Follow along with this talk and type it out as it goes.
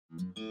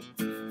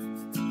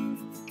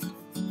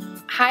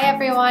Hi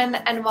everyone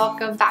and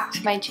welcome back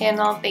to my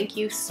channel. Thank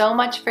you so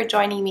much for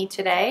joining me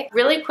today.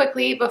 Really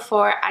quickly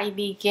before I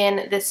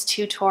begin this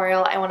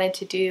tutorial, I wanted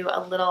to do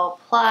a little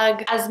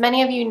plug. As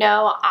many of you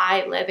know,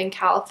 I live in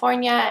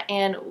California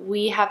and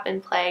we have been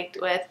plagued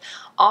with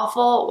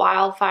awful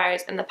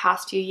wildfires in the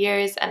past few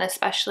years, and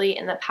especially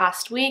in the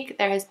past week.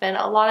 There has been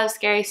a lot of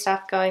scary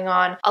stuff going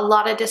on, a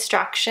lot of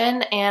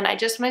destruction, and I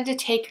just wanted to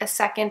take a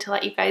second to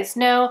let you guys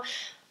know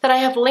that I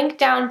have linked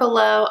down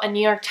below a New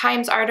York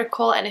Times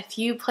article and a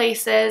few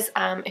places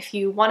if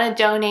you want to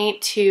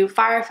donate to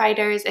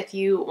firefighters, if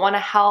you want to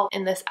help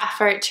in this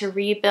effort to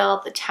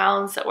rebuild the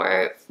towns that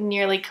were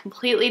nearly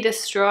completely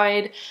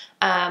destroyed.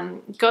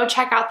 Go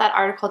check out that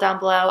article down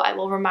below. I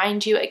will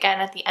remind you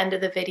again at the end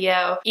of the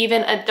video.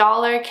 Even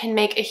 $1 can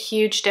make a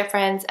huge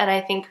difference, and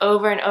I think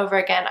over and over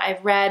again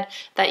I've read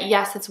that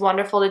yes, it's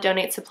wonderful to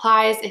donate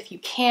supplies if you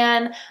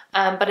can,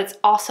 but it's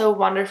also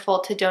wonderful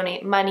to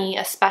donate money,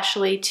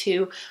 especially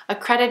to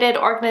accredited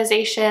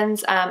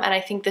organizations, and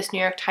I think this New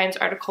York Times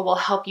article will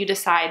help you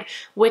decide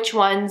which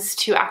ones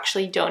to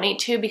actually donate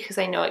to, because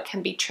I know it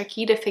can be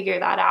tricky to figure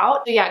that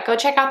out. So yeah, go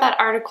check out that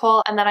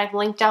article, and then I've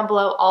linked down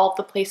below all of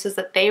the places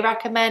that they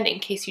recommend in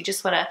case you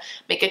just want to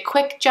make a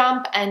quick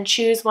jump and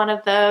choose one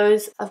of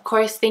those. Of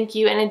course, thank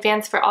you in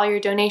advance for all your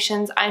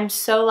donations. I'm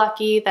so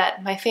lucky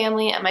that my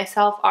family and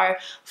myself are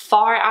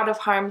far out of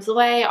harm's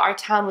way. Our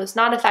town was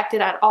not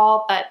affected at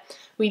all, but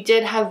we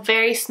did have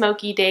very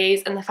smoky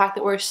days, and the fact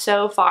that we're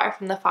so far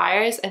from the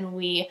fires and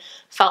we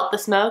felt the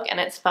smoke and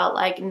it's felt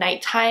like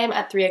nighttime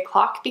at 3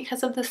 o'clock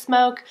because of the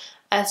smoke,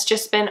 it's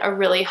just been a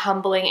really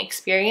humbling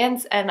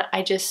experience, and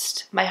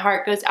my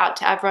heart goes out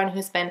to everyone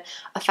who's been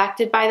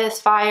affected by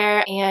this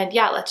fire. And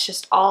yeah, let's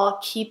just all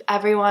keep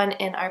everyone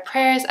in our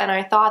prayers and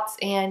our thoughts,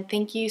 and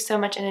thank you so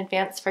much in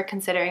advance for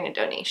considering a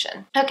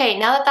donation. Okay,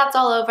 now that that's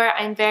all over,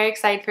 I'm very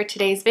excited for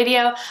today's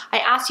video. I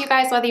asked you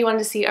guys whether you wanted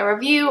to see a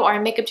review or a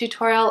makeup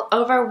tutorial.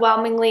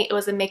 Overwhelmingly, it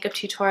was a makeup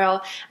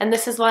tutorial, and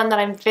this is one that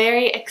I'm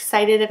very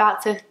excited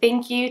about, so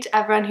thank you to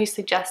everyone who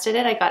suggested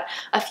it. I got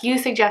a few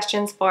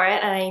suggestions for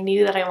it, and I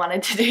knew that I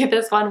wanted to do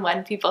this one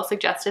when people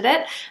suggested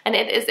it, and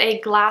it is a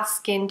glass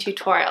skin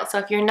tutorial. So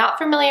if you're not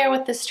familiar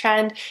with this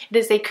trend, it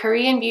is a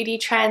Korean beauty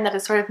trend that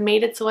has sort of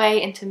made its way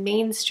into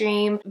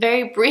mainstream.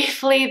 Very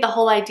briefly, the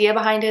whole idea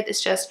behind it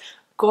is just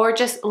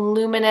gorgeous,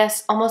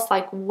 luminous, almost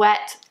like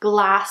wet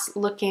glass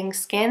looking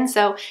skin.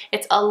 So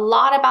it's a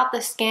lot about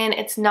the skin.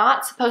 It's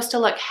not supposed to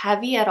look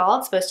heavy at all.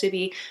 It's supposed to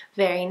be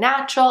very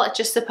natural. It's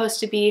just supposed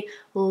to be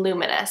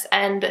luminous.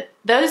 And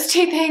those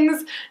two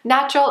things,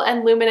 natural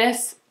and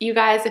luminous, you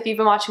guys, if you've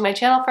been watching my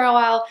channel for a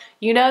while,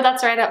 you know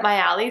that's right up my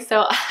alley.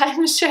 So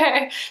I'm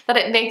sure that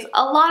it makes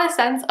a lot of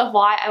sense of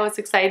why I was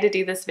excited to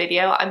do this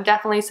video. I'm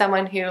definitely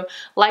someone who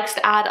likes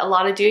to add a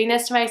lot of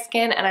dewiness to my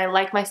skin, and I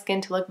like my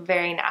skin to look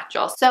very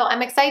natural. So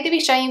I'm excited to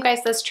be showing you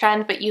guys this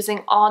trend, but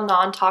using all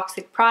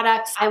non-toxic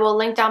products. I will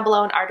link down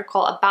below an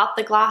article about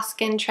the glass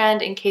skin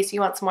trend in case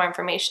you want some more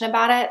information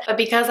about it. But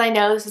because I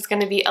know this is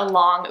going to be a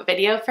long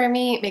video for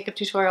me, makeup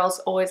tutorials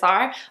always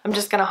are, I'm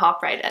just going to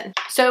hop right in.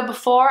 So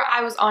before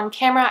I was on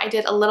camera, I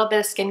did a little bit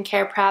of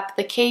skincare prep.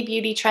 The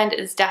K-beauty trend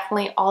is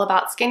definitely all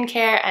about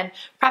skincare and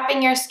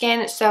prepping your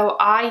skin, so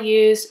I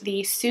used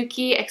the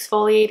Suki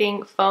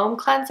exfoliating foam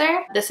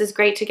cleanser. This is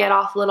great to get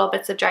off little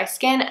bits of dry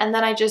skin, and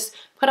then I just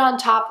put on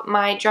top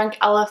my Drunk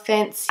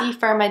Elephant C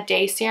Firma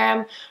Day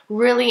Serum.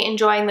 Really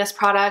enjoying this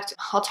product.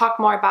 I'll talk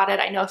more about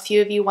it. I know a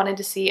few of you wanted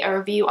to see a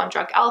review on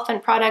Drunk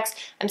Elephant products.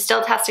 I'm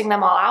still testing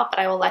them all out, but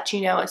I will let you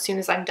know as soon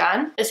as I'm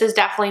done. This is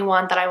definitely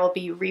one that I will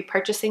be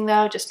repurchasing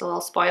though, just a little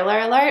spoiler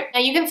alert.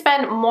 Now you can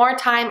spend more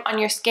time on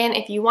your skin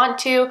if you want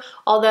to,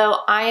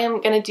 although I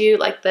am gonna do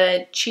like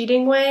the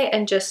cheating way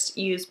and just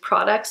use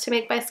products to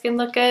make my skin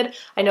look good.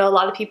 I know a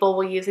lot of people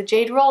will use a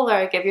jade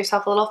roller, give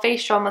yourself a little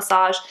facial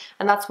massage,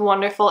 and that's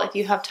wonderful if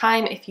you have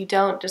time. If you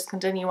don't, just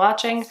continue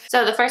watching.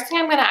 So the first thing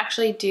I'm gonna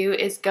actually do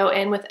is go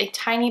in with a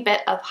tiny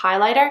bit of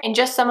highlighter in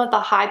just some of the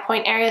high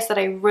point areas that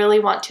I really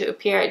want to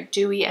appear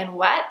dewy and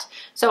wet.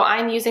 So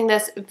I'm using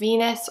this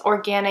Venus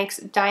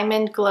Organics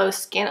Diamond Glow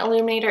Skin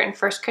Illuminator in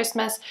First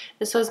Christmas.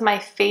 This was my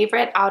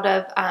favorite out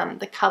of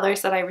the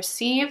colors that I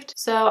received.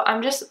 So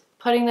I'm just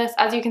putting this,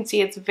 as you can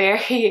see, it's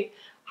very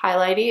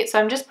highlighty. So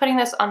I'm just putting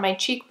this on my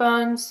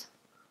cheekbones,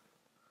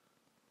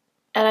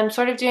 and I'm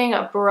sort of doing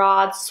a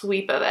broad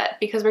sweep of it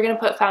because we're going to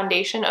put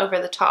foundation over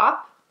the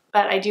top,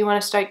 but I do want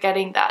to start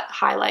getting that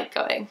highlight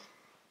going.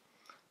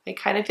 I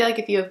kind of feel like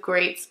if you have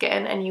great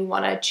skin and you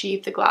want to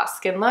achieve the glass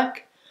skin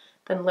look,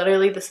 then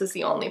literally this is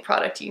the only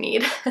product you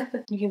need.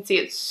 You can see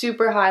it's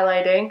super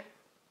highlighting.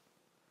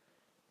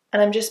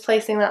 And I'm just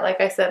placing that, like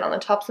I said, on the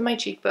tops of my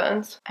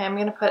cheekbones. I am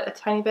going to put a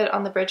tiny bit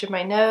on the bridge of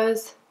my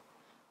nose.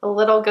 A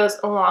little goes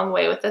a long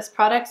way with this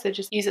product, so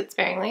just use it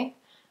sparingly.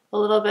 A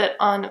little bit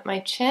on my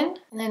chin,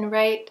 and then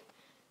right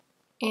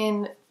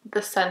in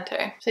the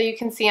center. So you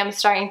can see I'm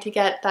starting to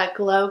get that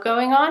glow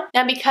going on.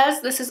 Now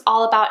because this is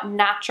all about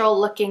natural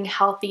looking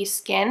healthy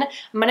skin,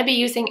 I'm going to be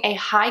using a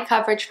high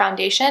coverage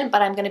foundation,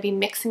 but I'm going to be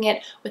mixing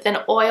it with an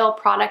oil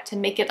product to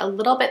make it a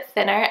little bit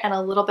thinner and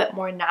a little bit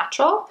more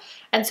natural.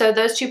 And so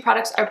those two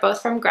products are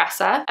both from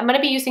Gressa. I'm going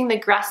to be using the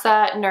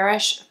Gressa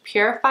Nourish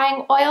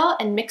Purifying Oil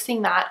and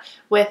mixing that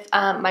with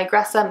my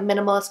Gressa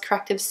Minimalist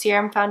Corrective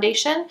Serum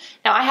Foundation.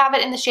 Now I have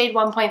it in the shade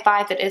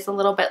 1.5. It is a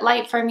little bit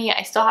light for me.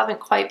 I still haven't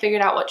quite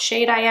figured out what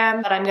shade I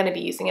am, but I'm going to be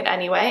using it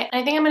anyway.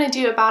 And I think I'm going to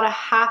do about a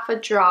half a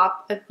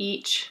drop of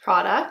each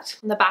product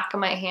in the back of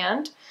my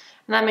hand.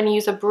 And I'm going to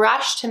use a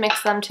brush to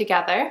mix them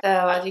together. So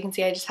as you can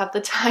see, I just have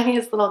the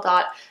tiniest little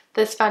dot.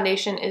 This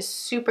foundation is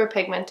super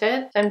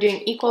pigmented. So I'm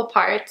doing equal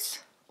parts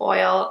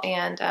oil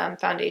and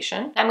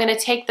foundation. I'm going to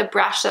take the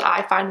brush that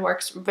I find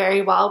works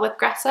very well with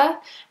Gressa,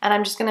 and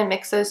I'm just going to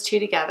mix those two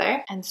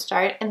together and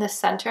start in the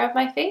center of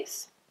my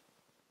face.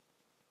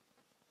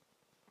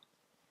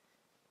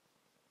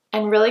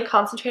 And really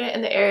concentrate it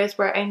in the areas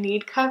where I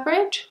need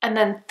coverage, and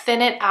then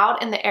thin it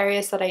out in the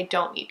areas that I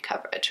don't need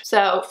coverage.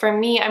 So for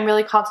me, I'm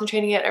really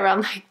concentrating it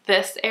around like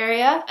this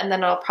area, and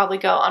then it'll probably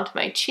go onto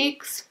my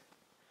cheeks.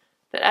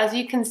 But as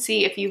you can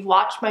see, if you've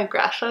watched my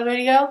Gressa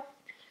video,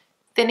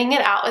 thinning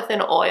it out with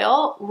an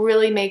oil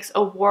really makes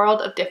a world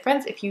of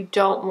difference if you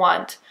don't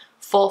want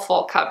full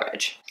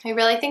coverage. I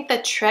really think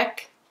the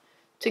trick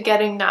to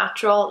getting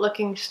natural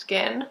looking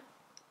skin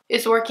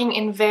is working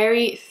in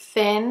very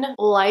thin,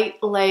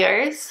 light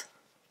layers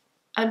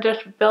and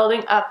just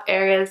building up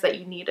areas that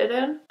you need it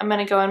in. I'm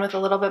going to go in with a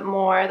little bit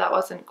more. That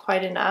wasn't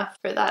quite enough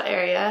for that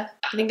area.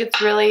 I think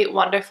it's really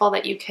wonderful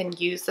that you can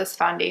use this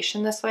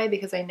foundation this way,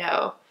 because I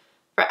know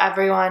for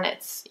everyone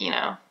it's, you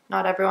know,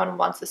 not everyone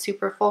wants a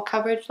super full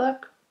coverage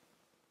look.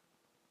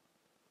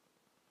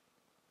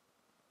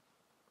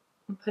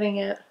 I'm putting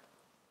it,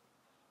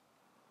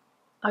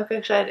 like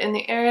I said, in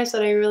the areas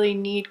that I really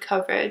need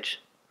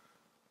coverage.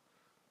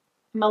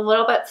 I'm a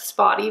little bit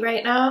spotty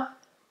right now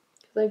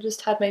because I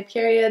just had my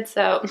period,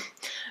 so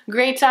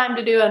great time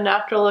to do a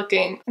natural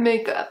looking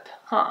makeup,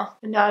 huh?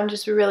 And now I'm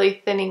just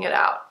really thinning it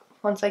out.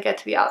 Once I get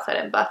to the outside,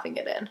 I'm buffing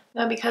it in.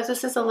 Now because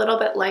this is a little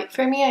bit light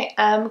for me,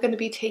 I am going to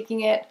be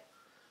taking it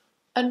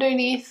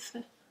underneath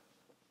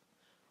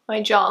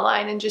my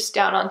jawline and just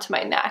down onto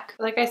my neck.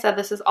 Like I said,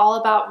 this is all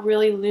about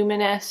really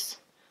luminous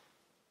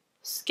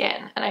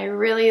skin, and I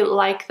really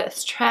like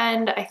this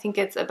trend. I think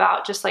it's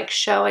about just like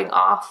showing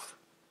off,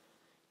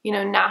 you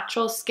know,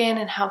 natural skin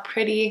and how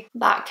pretty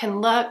that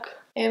can look.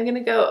 I'm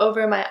gonna go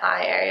over my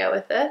eye area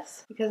with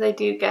this because I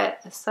do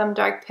get some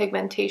dark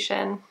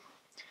pigmentation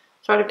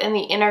sort of in the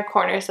inner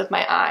corners of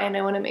my eye, and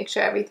I want to make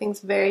sure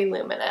everything's very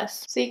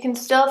luminous. So you can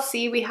still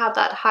see we have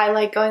that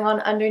highlight going on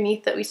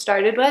underneath that we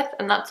started with,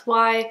 and that's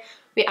why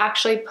we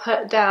actually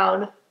put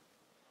down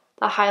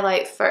the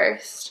highlight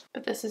first.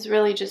 But this is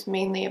really just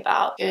mainly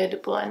about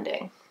good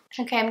blending.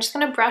 Okay, I'm just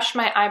gonna brush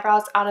my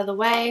eyebrows out of the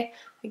way.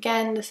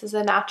 Again, this is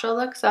a natural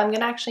look, so I'm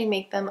gonna actually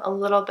make them a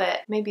little bit,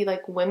 maybe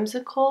like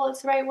whimsical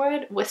is the right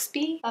word, wispy,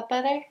 is that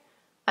better?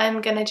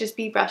 I'm gonna just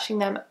be brushing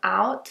them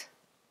out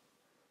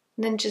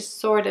and then just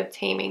sort of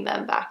taming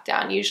them back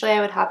down. Usually I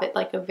would have it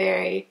like a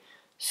very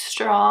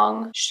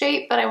strong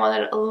shape, but I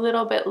want it a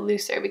little bit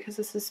looser because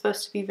this is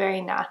supposed to be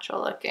very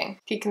natural looking.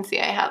 You can see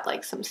I have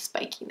like some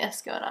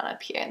spikiness going on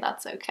up here, and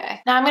that's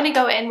okay. Now I'm gonna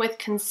go in with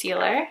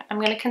concealer. I'm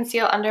gonna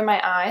conceal under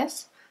my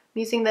eyes. I'm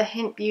using the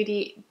Hint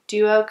Beauty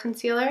Duo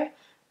Concealer.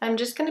 I'm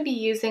just going to be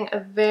using a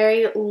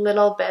very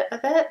little bit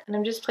of it, and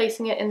I'm just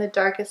placing it in the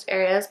darkest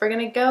areas. We're going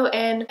to go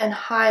in and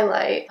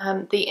highlight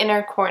the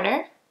inner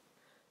corner.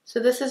 So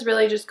this is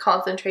really just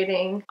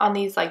concentrating on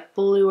these like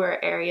bluer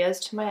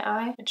areas to my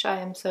eye, which I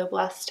am so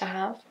blessed to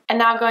have. And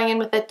now going in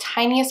with the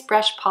tiniest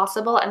brush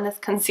possible and this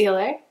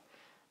concealer.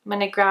 I'm going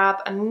to grab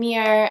a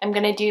mirror. I'm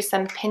going to do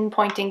some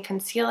pinpointing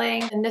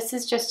concealing, and this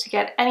is just to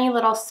get any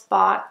little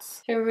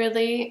spots to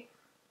really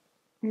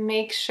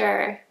make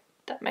sure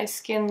that my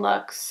skin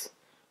looks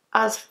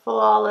as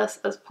flawless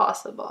as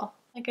possible.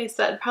 Like I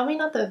said, probably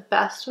not the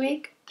best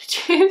week to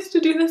choose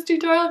to do this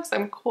tutorial because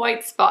I'm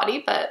quite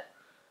spotty, but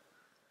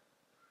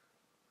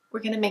we're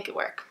gonna make it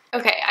work.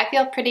 Okay, I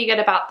feel pretty good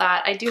about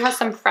that. I do have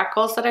some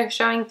freckles that are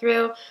showing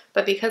through,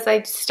 but because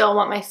I still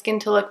want my skin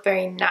to look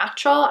very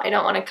natural, I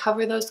don't want to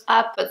cover those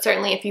up. But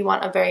certainly if you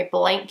want a very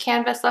blank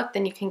canvas look,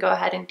 then you can go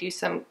ahead and do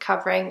some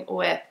covering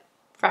with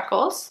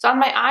freckles. So on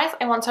my eyes,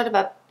 I want sort of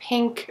a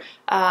pink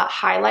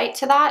highlight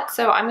to that.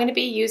 So I'm going to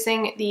be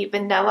using the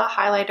Vanilla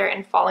Highlighter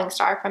in Falling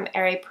Star from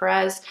Aire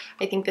Perez.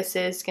 I think this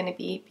is going to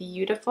be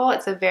beautiful.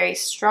 It's a very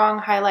strong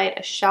highlight,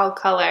 a shell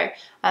color,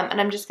 and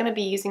I'm just going to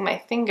be using my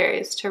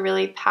fingers to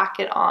really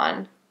pack it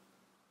on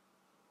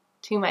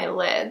to my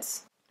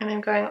lids. And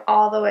I'm going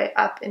all the way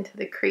up into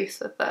the crease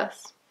with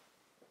this.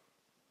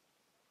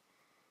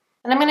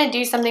 And I'm going to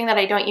do something that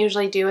I don't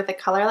usually do with a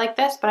color like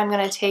this, but I'm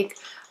going to take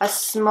a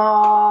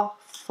small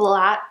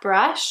flat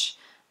brush.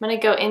 I'm going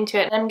to go into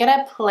it, and I'm going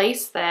to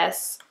place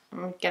this,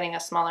 I'm getting a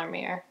smaller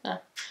mirror. I'm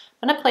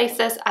going to place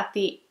this at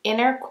the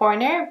inner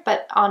corner,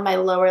 but on my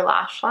lower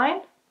lash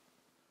line.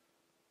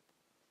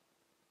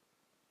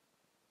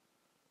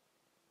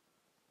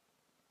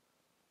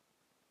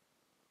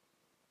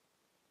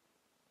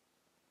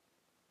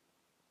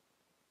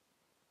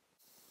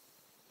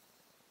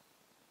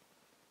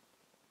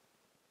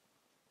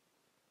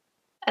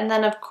 And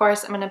then of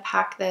course I'm going to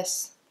pack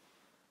this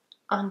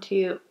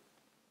onto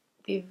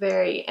the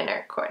very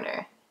inner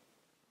corner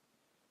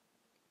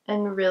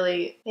and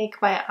really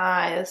make my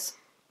eyes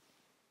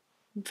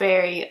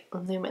very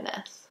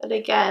luminous. But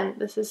again,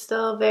 this is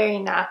still very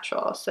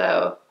natural,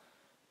 so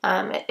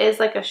it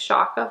is like a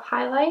shock of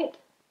highlight,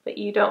 but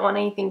you don't want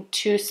anything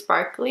too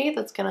sparkly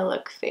that's gonna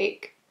look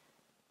fake.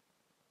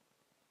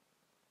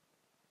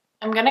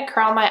 I'm gonna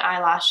curl my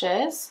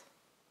eyelashes.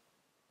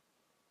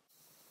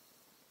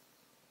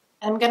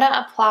 I'm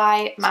gonna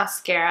apply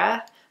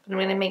mascara, but I'm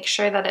gonna make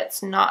sure that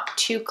it's not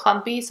too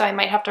clumpy, so I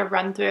might have to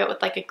run through it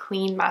with like a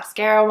clean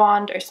mascara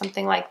wand or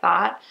something like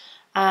that.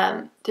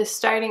 Just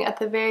starting at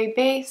the very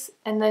base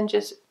and then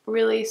just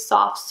really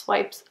soft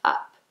swipes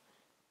up.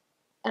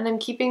 And I'm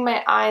keeping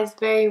my eyes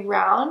very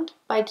round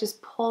by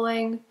just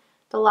pulling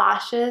the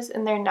lashes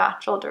in their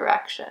natural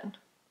direction.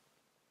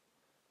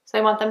 So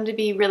I want them to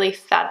be really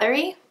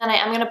feathery. And I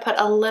am going to put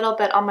a little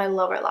bit on my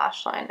lower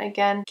lash line,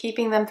 again,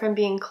 keeping them from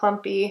being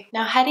clumpy.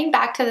 Now heading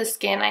back to the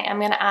skin, I am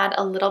going to add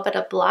a little bit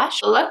of blush.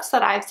 The looks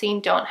that I've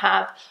seen don't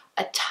have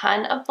a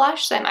ton of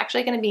blush, so I'm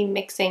actually going to be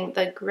mixing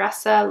the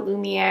Gressa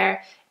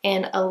Lumiere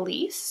in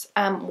Elise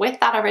with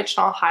that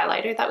original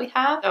highlighter that we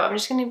have. So I'm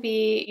just going to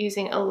be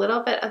using a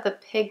little bit of the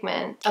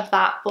pigment of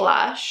that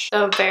blush,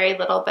 so very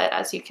little bit,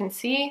 as you can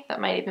see. That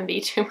might even be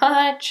too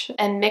much,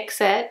 and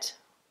mix it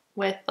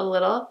with a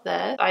little of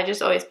this. I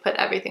just always put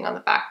everything on the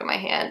back of my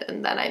hand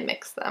and then I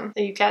mix them.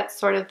 So you get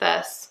sort of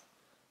this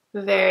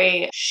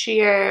very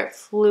sheer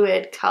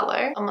fluid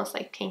color, almost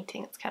like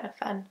painting. It's kind of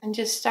fun. I'm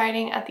just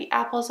starting at the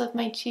apples of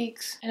my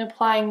cheeks and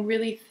applying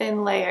really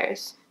thin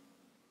layers,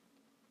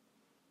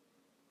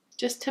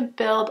 just to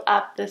build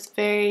up this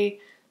very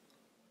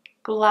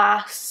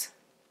glass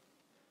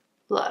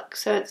look.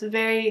 So it's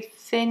very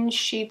thin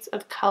sheets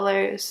of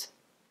colors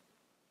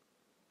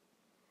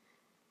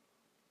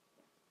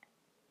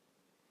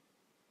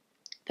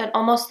that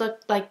almost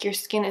look like your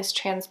skin is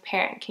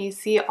transparent. Can you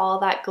see all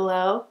that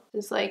glow?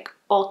 It's like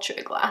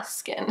ultra glass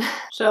skin.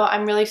 So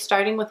I'm really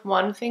starting with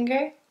one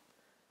finger,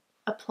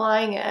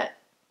 applying it,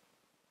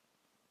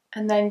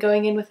 and then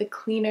going in with a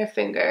cleaner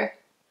finger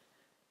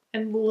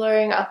and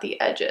blurring out the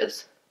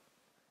edges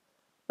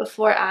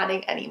before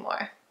adding any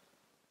more.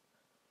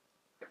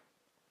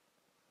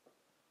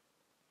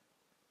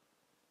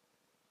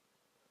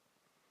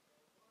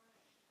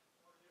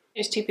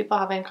 There's two people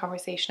having a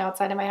conversation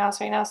outside of my house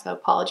right now, so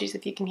apologies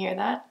if you can hear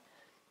that.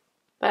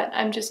 But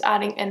I'm just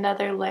adding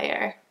another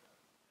layer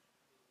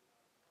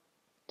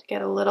to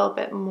get a little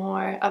bit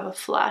more of a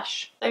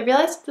flush. I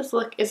realize that this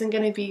look isn't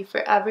going to be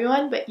for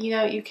everyone, but you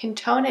know, you can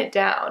tone it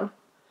down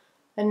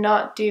and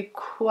not do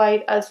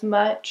quite as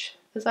much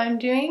as I'm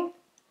doing,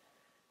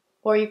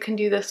 or you can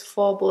do this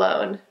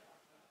full-blown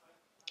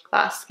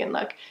glass skin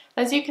look.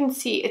 As you can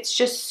see, it's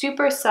just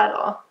super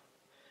subtle,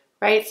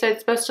 right? So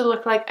it's supposed to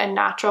look like a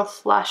natural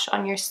flush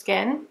on your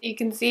skin. You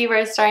can see where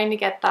it's starting to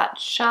get that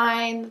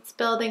shine that's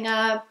building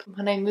up.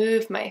 When I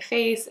move my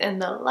face in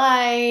the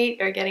light,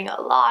 or getting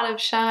a lot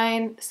of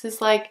shine. This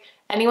is like,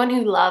 anyone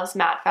who loves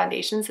matte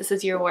foundations, this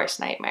is your worst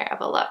nightmare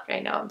of a look. I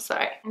know, I'm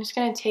sorry. I'm just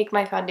gonna take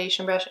my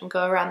foundation brush and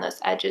go around those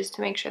edges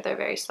to make sure they're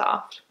very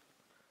soft.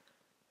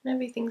 And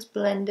everything's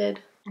blended.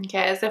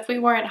 Okay, as if we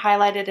weren't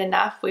highlighted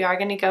enough, we are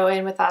gonna go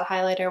in with that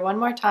highlighter one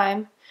more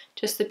time,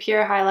 just the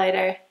pure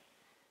highlighter,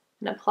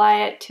 and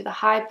apply it to the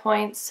high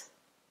points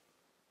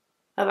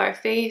of our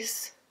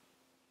face,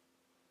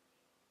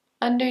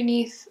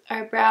 underneath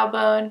our brow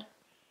bone,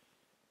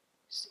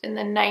 just in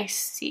the nice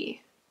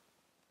C.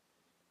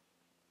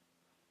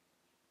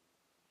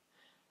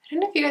 I don't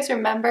know if you guys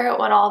remember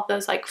when all of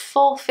those like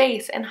full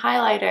face and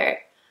highlighter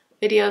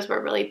videos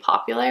were really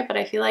popular, but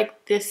I feel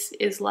like this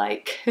is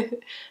like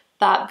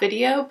that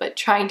video, but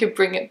trying to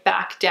bring it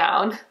back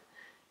down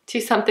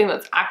to something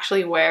that's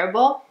actually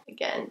wearable.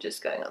 Again,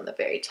 just going on the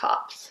very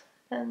tops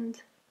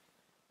and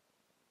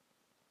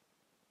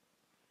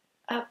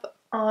up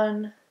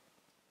on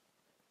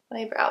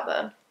my brow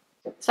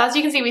bone. So as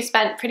you can see, we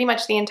spent pretty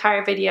much the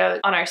entire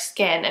video on our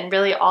skin, and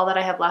really all that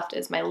I have left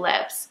is my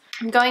lips.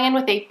 I'm going in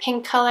with a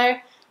pink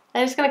color.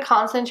 I'm just going to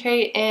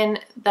concentrate in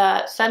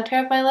the center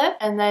of my lip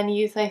and then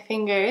use my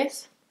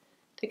fingers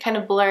to kind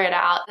of blur it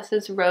out. This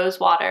is Rose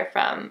Water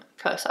from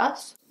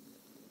Kosas.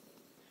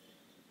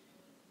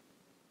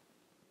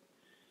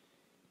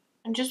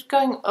 I'm just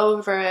going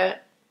over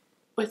it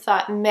with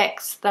that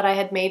mix that I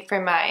had made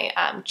for my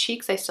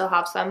cheeks. I still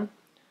have some.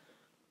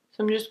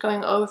 So I'm just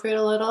going over it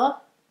a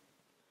little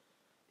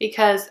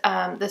because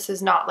this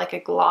is not like a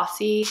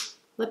glossy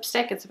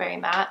lipstick. It's very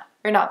matte.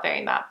 Or not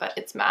very matte, but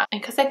it's matte.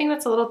 And because I think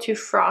that's a little too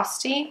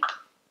frosty,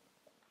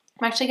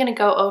 I'm actually going to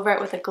go over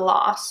it with a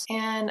gloss.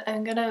 And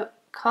I'm going to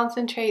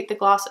concentrate the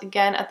gloss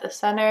again at the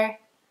center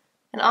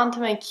and onto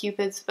my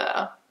Cupid's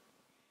bow.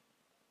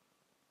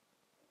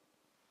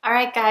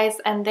 Alright guys,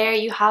 and there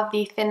you have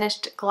the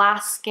finished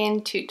glass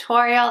skin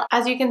tutorial.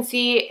 As you can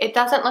see, it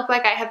doesn't look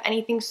like I have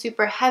anything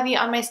super heavy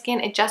on my skin.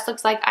 It just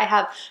looks like I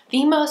have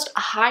the most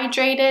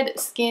hydrated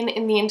skin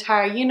in the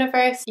entire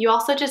universe. You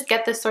also just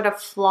get this sort of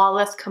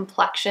flawless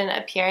complexion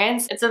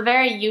appearance. It's a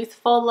very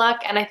youthful look,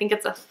 and I think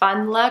it's a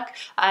fun look.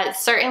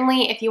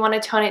 Certainly, if you want to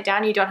tone it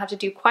down, you don't have to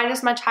do quite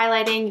as much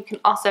highlighting. You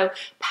can also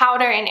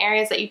powder in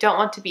areas that you don't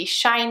want to be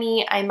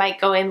shiny. I might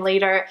go in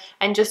later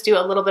and just do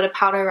a little bit of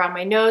powder around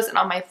my nose and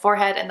on my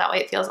forehead, and that way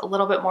it feels a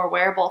little bit more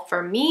wearable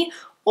for me.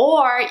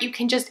 Or you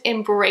can just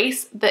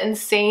embrace the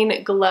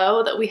insane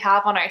glow that we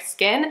have on our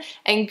skin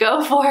and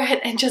go for it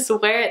and just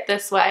wear it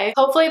this way.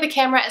 Hopefully the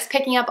camera is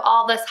picking up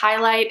all this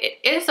highlight. It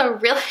is a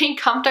really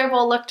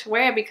comfortable look to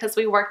wear because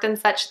we worked in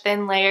such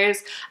thin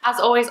layers. As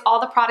always,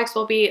 all the products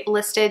will be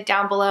listed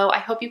down below. I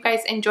hope you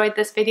guys enjoyed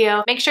this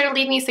video. Make sure to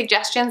leave me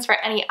suggestions for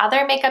any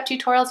other makeup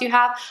tutorials you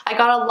have. I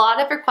got a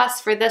lot of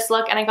requests for this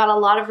look, and I got a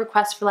lot of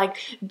requests for like,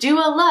 do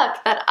a look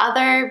that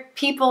other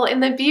people in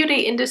the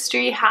beauty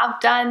industry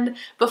have done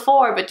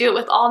before, but do it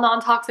with all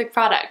non-toxic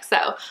products.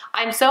 So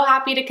I'm so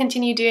happy to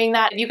continue doing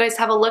that. If you guys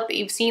have a look that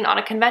you've seen on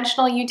a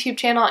conventional YouTube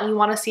channel and you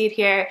want to see it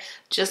here,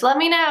 just let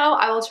me know.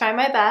 I will try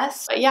my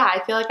best. But yeah,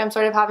 I feel like I'm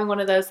sort of having one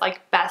of those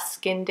like best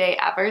skin day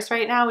evers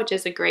right now, which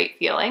is a great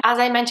feeling. As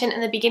I mentioned in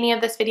the beginning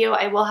of this video,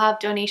 I will have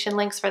donation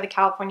links for the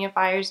California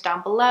fires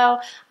down below.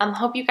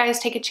 Hope you guys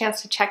take a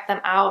chance to check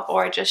them out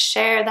or just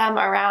share them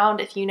around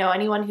if you know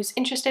anyone who's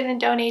interested in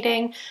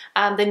donating.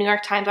 The New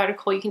York Times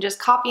article, you can just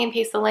copy and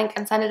paste the link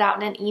and send it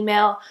out in an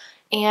email.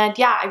 And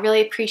yeah, I really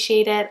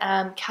appreciate it.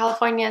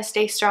 California,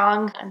 stay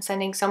strong. I'm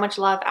sending so much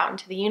love out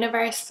into the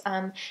universe.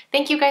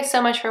 Thank you guys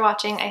so much for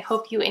watching. I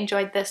hope you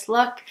enjoyed this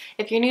look.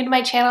 If you're new to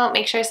my channel,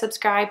 make sure to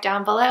subscribe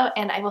down below,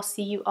 and I will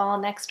see you all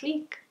next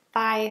week.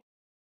 Bye.